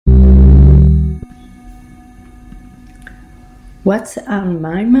What's on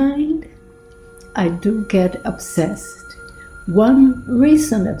my mind? I do get obsessed. One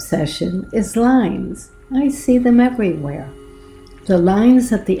recent obsession is lines. I see them everywhere. The lines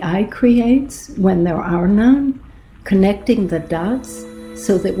that the eye creates when there are none, connecting the dots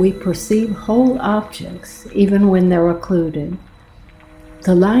so that we perceive whole objects even when they're occluded.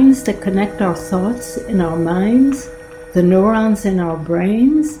 The lines that connect our thoughts in our minds, the neurons in our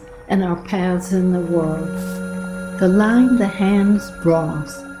brains, and our paths in the world. The line the hands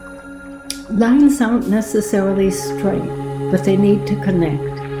draws. Lines aren't necessarily straight, but they need to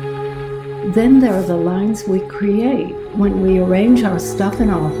connect. Then there are the lines we create when we arrange our stuff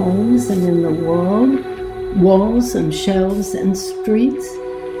in our homes and in the world, walls and shelves and streets.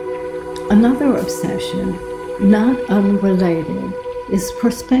 Another obsession, not unrelated, is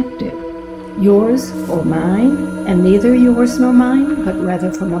perspective. Yours or mine, and neither yours nor mine, but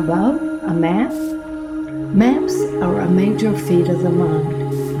rather from above, a map. Maps are a major feat of the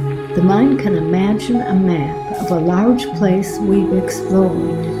mind. The mind can imagine a map of a large place we've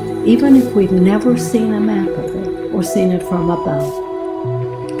explored, even if we've never seen a map of it or seen it from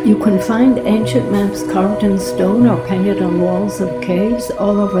above. You can find ancient maps carved in stone or painted on walls of caves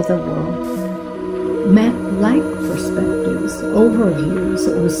all over the world. Map-like perspectives, overviews,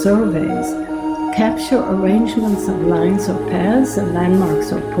 or surveys capture arrangements of lines or paths and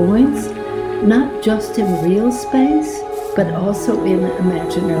landmarks or points, not just in real space, but also in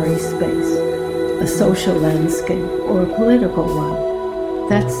imaginary space, a social landscape or a political one.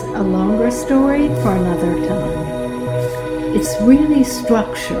 That's a longer story for another time. It's really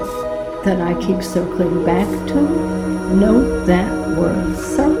structure that I keep circling back to. Note that word,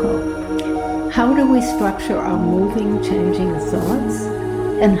 circle. How do we structure our moving, changing thoughts?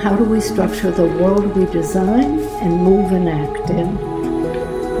 And how do we structure the world we design and move and act in?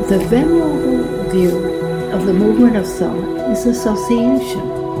 The venerable view of the movement of thought is association.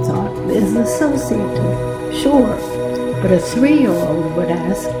 Thought is associative, sure, but a 3-year-old would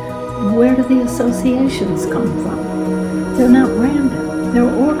ask, where do the associations come from? They're not random,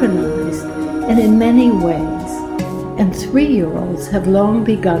 they're organized, and in many ways, and 3-year-olds have long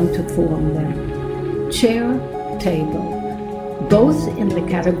begun to form them. Chair, table, both in the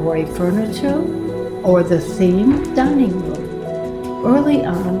category furniture or the theme dining room. Early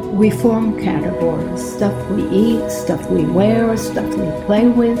on, we form categories, stuff we eat, stuff we wear, stuff we play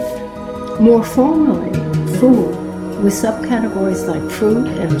with. More formally, food, with subcategories like fruit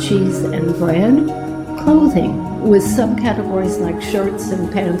and cheese and bread. Clothing, with subcategories like shirts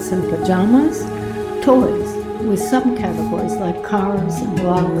and pants and pajamas. Toys, with subcategories like cars and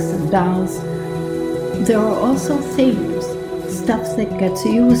blocks and dolls. There are also themes, stuff that gets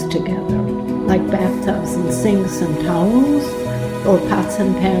used together, like bathtubs and sinks and towels, or pots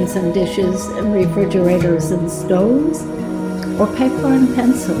and pans and dishes and refrigerators and stoves, or paper and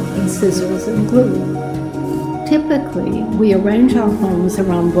pencil and scissors and glue. Typically, we arrange our homes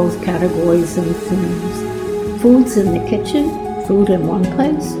around both categories and themes. Food's in the kitchen, food in one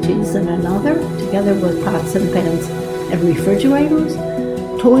place, cheese in another, together with pots and pans and refrigerators.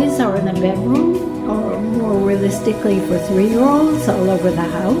 Toys are in a bedroom, or more realistically for 3-year-olds, all over the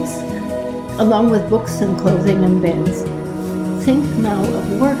house, along with books and clothing and beds. Think now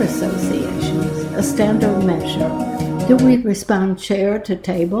of word associations, a standard measure. Do we respond chair to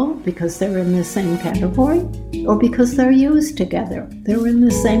table because they're in the same category, or because they're used together? They're in the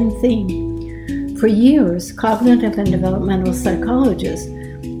same theme. For years, cognitive and developmental psychologists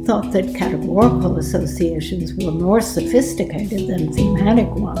thought that categorical associations were more sophisticated than thematic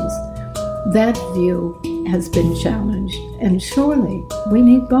ones. That view has been challenged, and surely we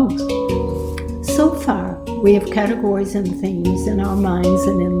need both. So far, we have categories and themes in our minds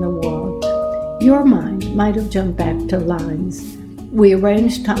and in the world. Your mind might have jumped back to lines. We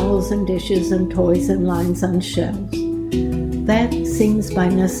arrange towels and dishes and toys and lines on shelves. That seems by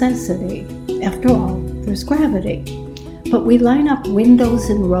necessity. After all, there's gravity. But we line up windows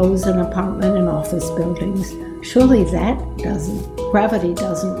in rows in apartment and office buildings. Surely gravity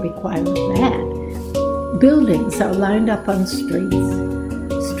doesn't require that. Buildings are lined up on streets.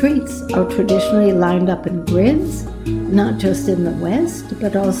 Streets are traditionally lined up in grids, not just in the West,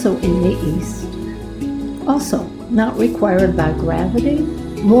 but also in the East. Also, not required by gravity,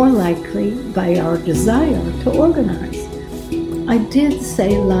 more likely by our desire to organize. I did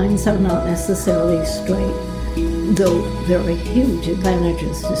say lines are not necessarily straight, though there are huge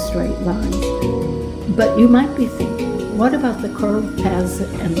advantages to straight lines. But you might be thinking, what about the curved paths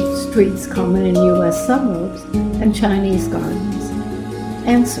and streets common in U.S. suburbs and Chinese gardens?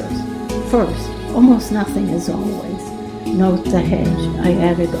 Answers. First, almost nothing is always. Note the hedge. I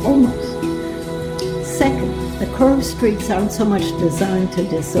added almost. Second, The curved streets aren't so much designed to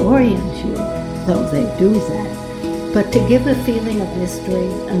disorient you, though they do that, but to give a feeling of mystery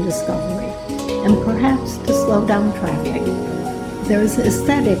and discovery, and perhaps to slow down traffic. There's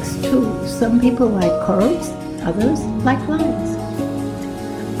aesthetics too. Some people like curves, others like lines.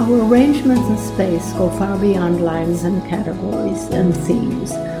 Our arrangements in space go far beyond lines and categories and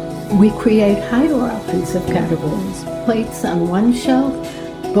themes. We create hierarchies of categories, plates on one shelf,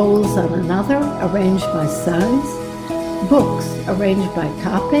 bowls on another, arranged by size, books arranged by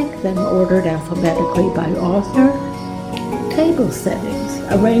topic, then ordered alphabetically by author, table settings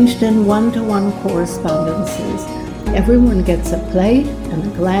arranged in one-to-one correspondences. Everyone gets a plate and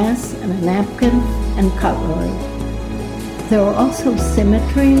a glass and a napkin and cutlery. There are also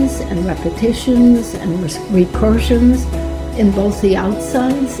symmetries and repetitions and recursions in both the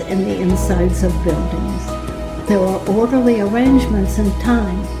outsides and the insides of buildings. There are orderly arrangements in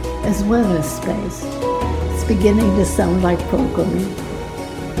time as well as space. It's beginning to sound like programming.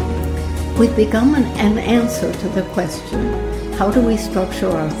 We've become an answer to the question, how do we structure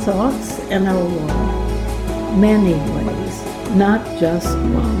our thoughts and our world? Many ways, not just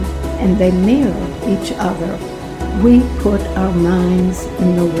one, and they mirror each other. We put our minds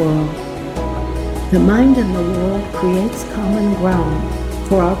in the world. The mind in the world creates common ground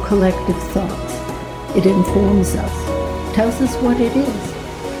for our collective thoughts. It informs us, tells us what it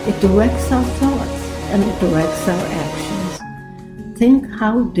is. It directs our thoughts, and it directs our actions. Think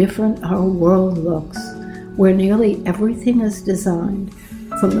how different our world looks, where nearly everything is designed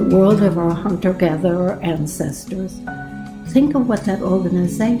from the world of our hunter-gatherer ancestors. Think of what that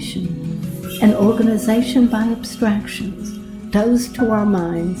organization, an organization by abstractions, does to our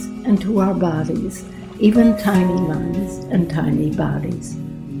minds and to our bodies, even tiny minds and tiny bodies.